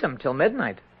can't raise him till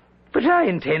midnight. But I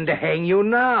intend to hang you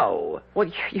now.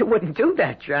 Well, you wouldn't do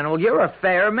that, General. You're a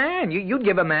fair man. You'd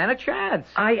give a man a chance.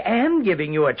 I am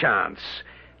giving you a chance.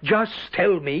 Just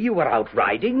tell me you were out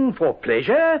riding for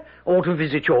pleasure or to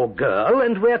visit your girl,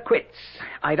 and we're quits.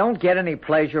 I don't get any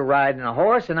pleasure riding a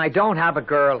horse, and I don't have a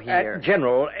girl here.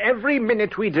 General, every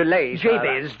minute we delay...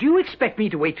 Jabez, do you expect me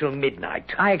to wait till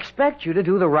midnight? I expect you to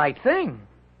do the right thing.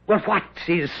 Well, what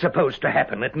is supposed to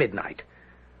happen at midnight?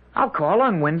 I'll call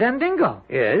on Windandingo.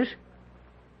 Yes?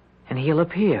 And he'll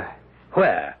appear.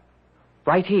 Where?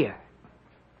 Right here.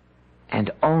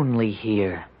 And only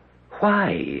here.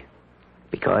 Why?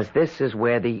 Because this is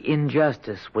where the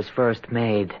injustice was first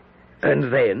made.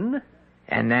 And then?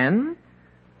 And then,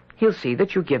 he'll see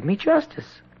that you give me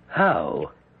justice.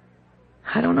 How?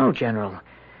 I don't know, General.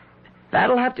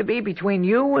 That'll have to be between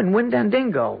you and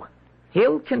Windandingo.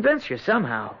 He'll convince you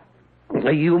somehow.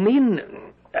 You mean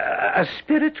a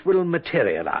spirit will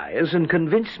materialize and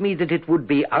convince me that it would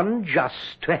be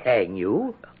unjust to hang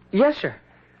you? Yes, sir.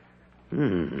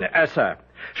 Sir.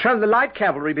 Shall the light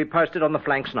cavalry be posted on the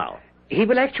flanks now? He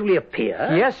will actually appear?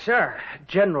 Yes, sir.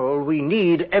 General, we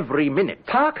need every minute.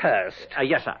 Parkhurst.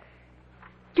 Yes, sir.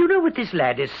 Do you know what this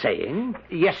lad is saying?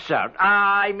 Yes, sir.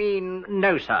 I mean,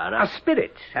 no, sir. A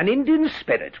spirit, an Indian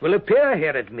spirit, will appear here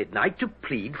at midnight to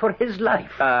plead for his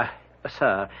life.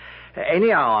 Sir,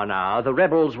 any hour now, the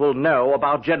rebels will know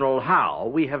about General Howe.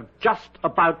 We have just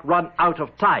about run out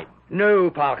of time. No,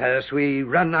 Parkhurst, we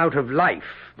run out of life.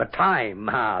 But time,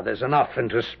 there's enough and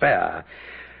to spare.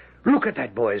 Look at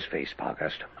that boy's face,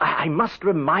 Parkhurst. I must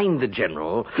remind the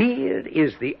General... He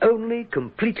is the only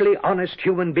completely honest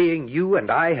human being you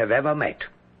and I have ever met.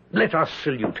 Let us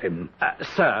salute him.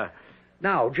 Sir.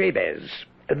 Now, Jabez,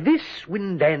 this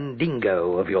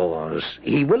Windandingo of yours,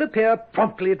 he will appear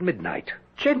promptly at midnight.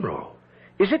 General,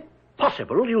 is it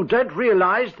possible you don't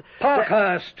realize...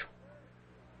 Parkhurst!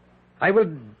 I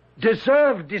will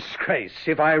deserve disgrace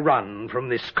if I run from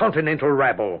this continental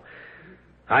rabble.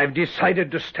 I've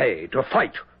decided to stay, to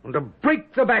fight, and to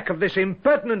break the back of this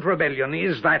impertinent rebellion.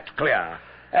 Is that clear?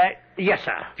 Yes,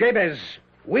 sir. Jabez,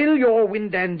 will your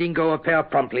Windandingo appear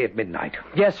promptly at midnight?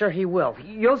 Yes, sir, he will.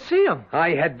 You'll see him. I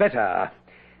had better,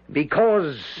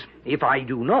 because if I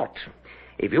do not,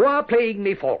 If you are playing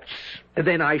me false,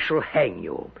 then I shall hang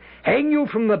you. Hang you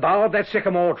from the bough of that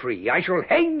sycamore tree. I shall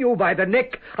hang you by the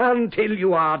neck until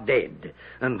you are dead,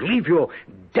 and leave you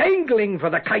dangling for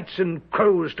the kites and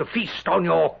crows to feast on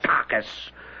your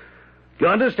carcass. You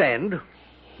understand?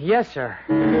 Yes, sir.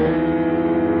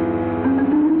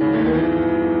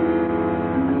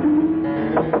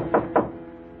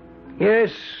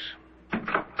 Yes.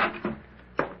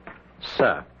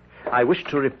 Sir, I wish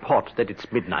to report that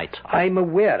it's midnight. I'm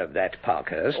aware of that,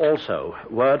 Parkhurst. Also,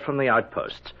 word from the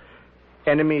outposts.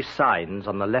 Enemy signs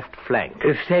on the left flank.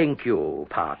 Thank you,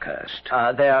 Parkhurst.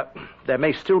 There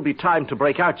may still be time to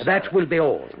break out, sir. That will be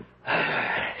all.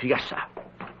 Yes, sir.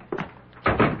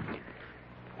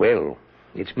 Well,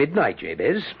 it's midnight,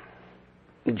 Jabez.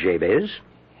 Jabez?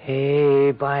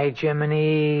 Hey, by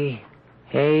Jiminy.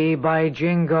 Hey, by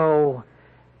Jingo.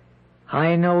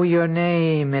 I know your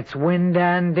name. It's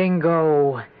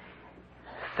Windandingo.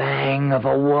 Fang of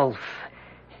a wolf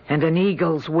and an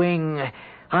eagle's wing.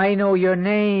 I know your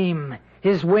name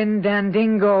is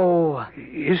Windandingo.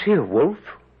 Is he a wolf?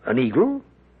 An eagle?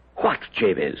 What,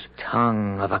 Jabez?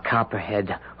 Tongue of a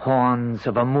copperhead, horns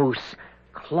of a moose,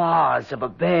 claws of a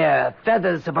bear,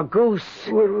 feathers of a goose.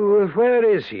 Where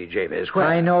is he, Jabez? Where?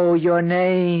 I know your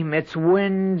name. It's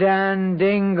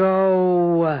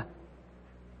Windandingo.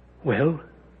 Well?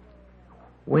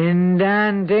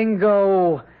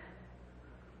 Windandingo.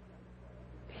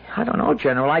 I don't know,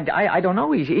 General. I don't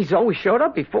know. He's always showed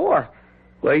up before.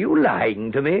 Were you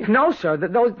lying to me? No, sir.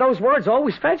 Those words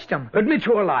always fetched him. Admit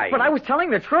you were lying. But I was telling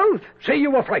the truth. Say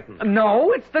you were frightened.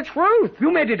 No, it's the truth.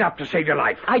 You made it up to save your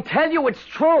life. I tell you it's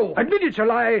true. Admit it's a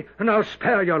lie, and I'll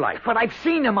spare your life. But I've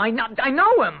seen him. I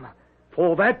know him.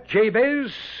 For that,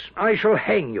 Jabez, I shall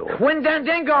hang you.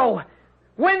 Windandingo!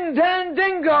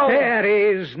 Windandingo! There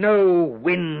is no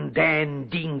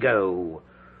Windandingo.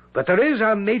 But there is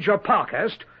a Major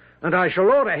Parkhurst, and I shall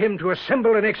order him to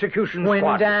assemble an execution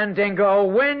squad. Windandingo,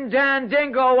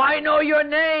 Windandingo, I know your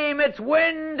name. It's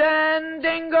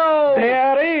Windandingo.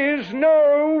 There is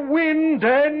no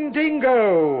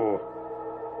Windandingo.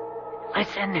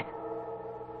 Listen.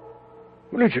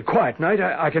 Well, it's a quiet night.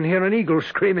 I can hear an eagle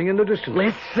screaming in the distance.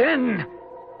 Listen.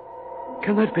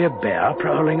 Can that be a bear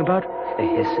prowling about? The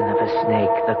hissing of a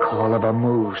snake, the call of a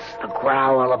moose, the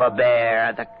growl of a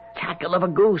bear, the cackle of a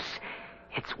goose.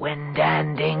 It's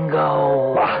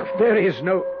Windandingo. Ah, there is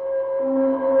no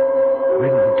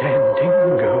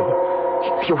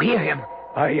Windandingo. You hear him.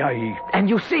 And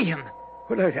you see him.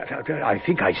 Well, I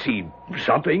think I see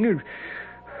something.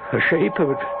 A shape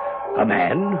of a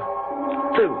man.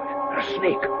 A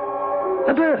snake.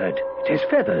 A bird. It has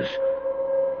feathers.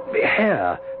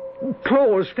 Hair.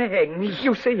 Claws, fangs.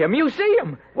 You see him. You see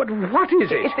him. What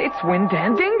is it? It's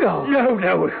Windandingo.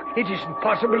 No. It isn't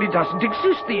possible. It doesn't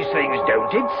exist. These things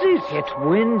don't exist. It's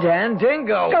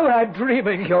Windandingo. Oh, I'm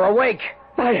dreaming. You're awake.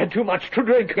 I had too much to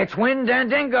drink. It's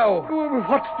Windandingo.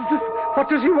 What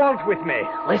does he want with me?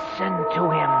 Listen to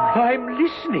him. I'm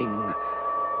listening.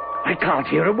 I can't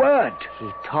hear a word. He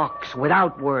talks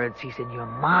without words. He's in your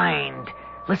mind.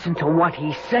 Listen to what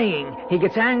he's saying. He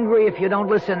gets angry if you don't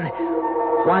listen.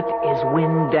 What is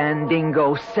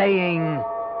Windandingo saying?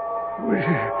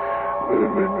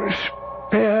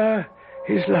 Spare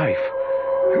his life.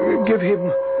 Give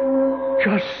him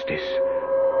justice.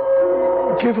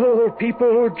 Give all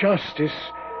people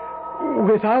justice.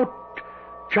 Without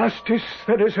justice,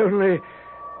 there is only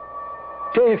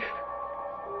death.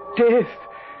 Death.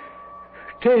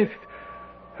 Death.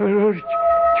 Oh,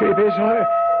 Jabez, I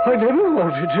never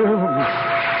wanted to.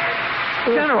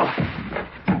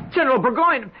 General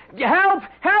Burgoyne, help!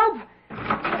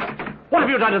 What have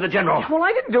you done to the General? Well,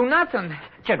 I didn't do nothing.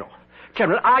 General,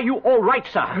 are you all right,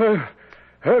 sir?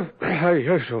 Where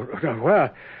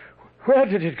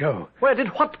did it go? Where did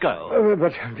what go?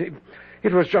 But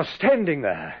it was just standing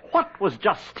there. What was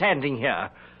just standing here?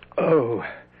 Oh,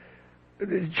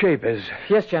 Jabez.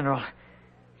 Yes, General.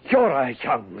 You're a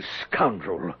young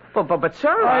scoundrel. But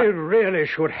sir, I really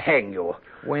should hang you.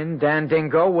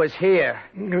 Windandingo was here.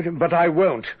 But I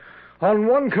won't. On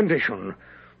one condition.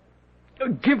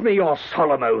 Give me your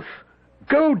solemn oath.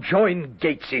 Go join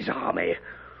Gates's army.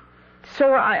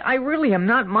 Sir, I really am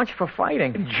not much for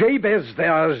fighting. Jabez,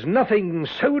 there's nothing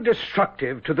so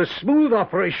destructive to the smooth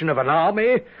operation of an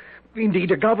army, indeed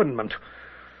a government,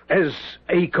 as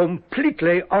a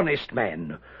completely honest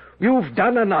man. You've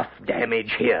done enough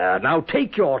damage here. Now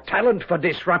take your talent for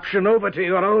disruption over to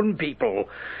your own people.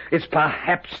 It's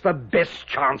perhaps the best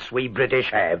chance we British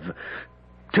have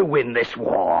to win this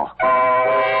war.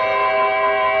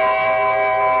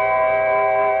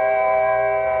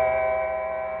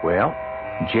 Well,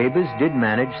 Jabez did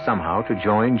manage somehow to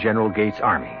join General Gates'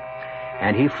 army,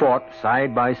 and he fought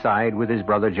side by side with his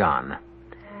brother John.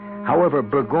 However,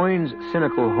 Burgoyne's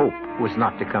cynical hope was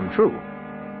not to come true.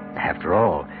 After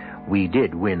all, we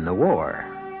did win the war.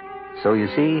 So you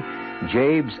see,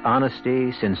 Jabe's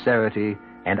honesty, sincerity,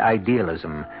 and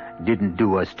idealism didn't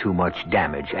do us too much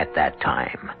damage at that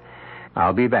time.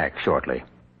 I'll be back shortly.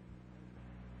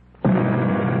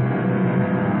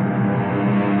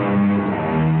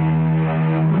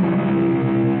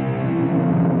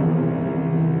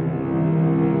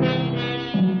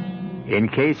 In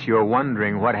case you're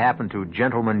wondering what happened to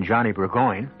Gentleman Johnny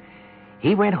Burgoyne,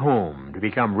 he went home to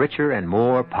become richer and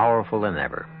more powerful than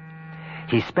ever.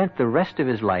 He spent the rest of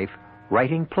his life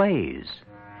writing plays,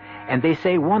 and they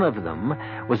say one of them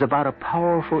was about a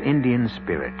powerful Indian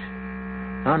spirit.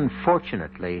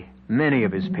 Unfortunately, many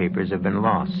of his papers have been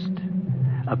lost.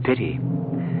 A pity.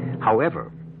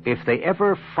 However, if they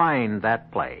ever find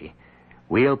that play,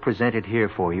 we'll present it here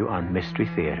for you on Mystery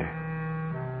Theater.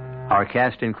 Our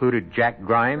cast included Jack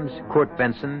Grimes, Court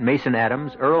Benson, Mason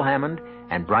Adams, Earl Hammond,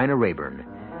 and Bryna Rayburn.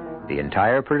 The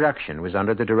entire production was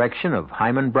under the direction of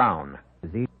Hyman Brown.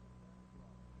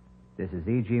 This is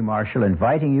E.G. Marshall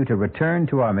inviting you to return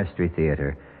to our Mystery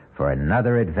Theater for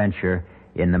another adventure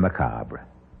in the macabre.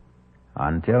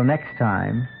 Until next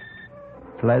time,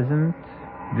 pleasant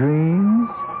dreams.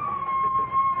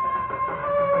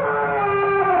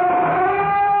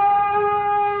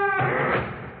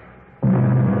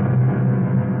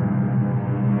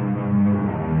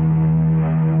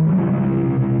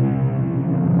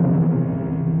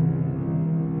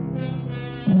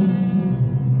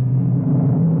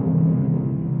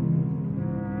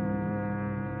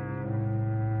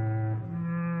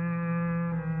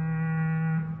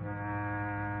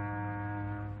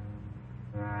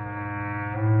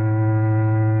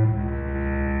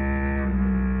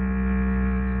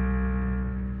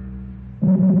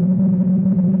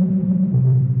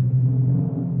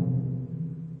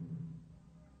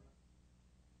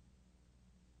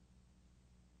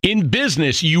 In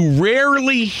business, you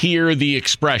rarely hear the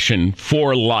expression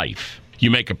 "for life." You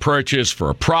make a purchase for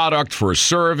a product, for a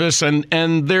service, and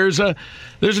there's a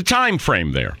time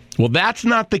frame there. Well, that's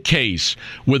not the case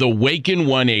with Awaken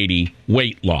 180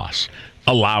 weight loss.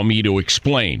 Allow me to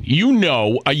explain. You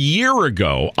know, a year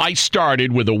ago, I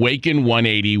started with Awaken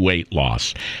 180 weight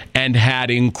loss and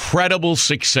had incredible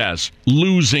success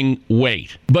losing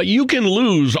weight. But you can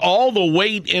lose all the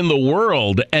weight in the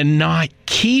world and not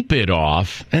keep it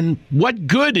off. And what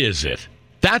good is it?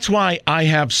 That's why I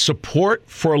have support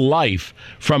for life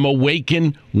from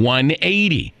Awaken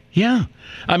 180. Yeah.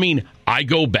 I mean, I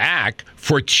go back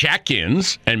for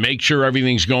check-ins and make sure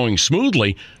everything's going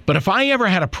smoothly. But if I ever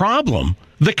had a problem,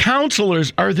 the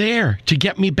counselors are there to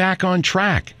get me back on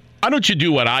track. Why don't you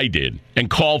do what I did and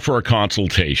call for a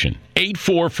consultation?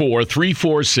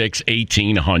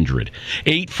 844-346-1800.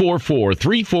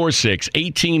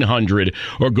 844-346-1800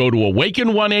 or go to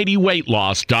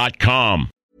awaken180weightloss.com.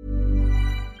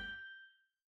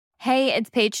 Hey, it's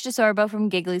Paige DeSorbo from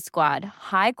Giggly Squad.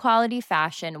 High quality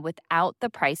fashion without the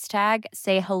price tag.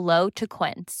 Say hello to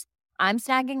Quince. I'm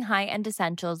snagging high-end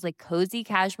essentials like cozy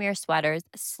cashmere sweaters,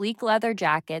 sleek leather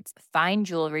jackets, fine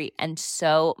jewelry, and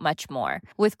so much more.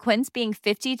 With Quince being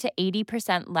 50 to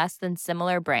 80% less than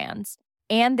similar brands.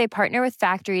 And they partner with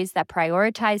factories that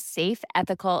prioritize safe,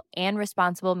 ethical, and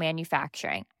responsible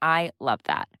manufacturing. I love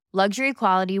that. Luxury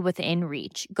quality within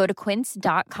reach. Go to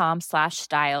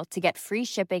quince.com/style to get free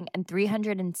shipping and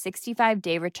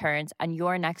 365-day returns on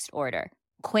your next order.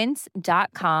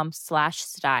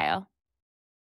 Quince.com/style.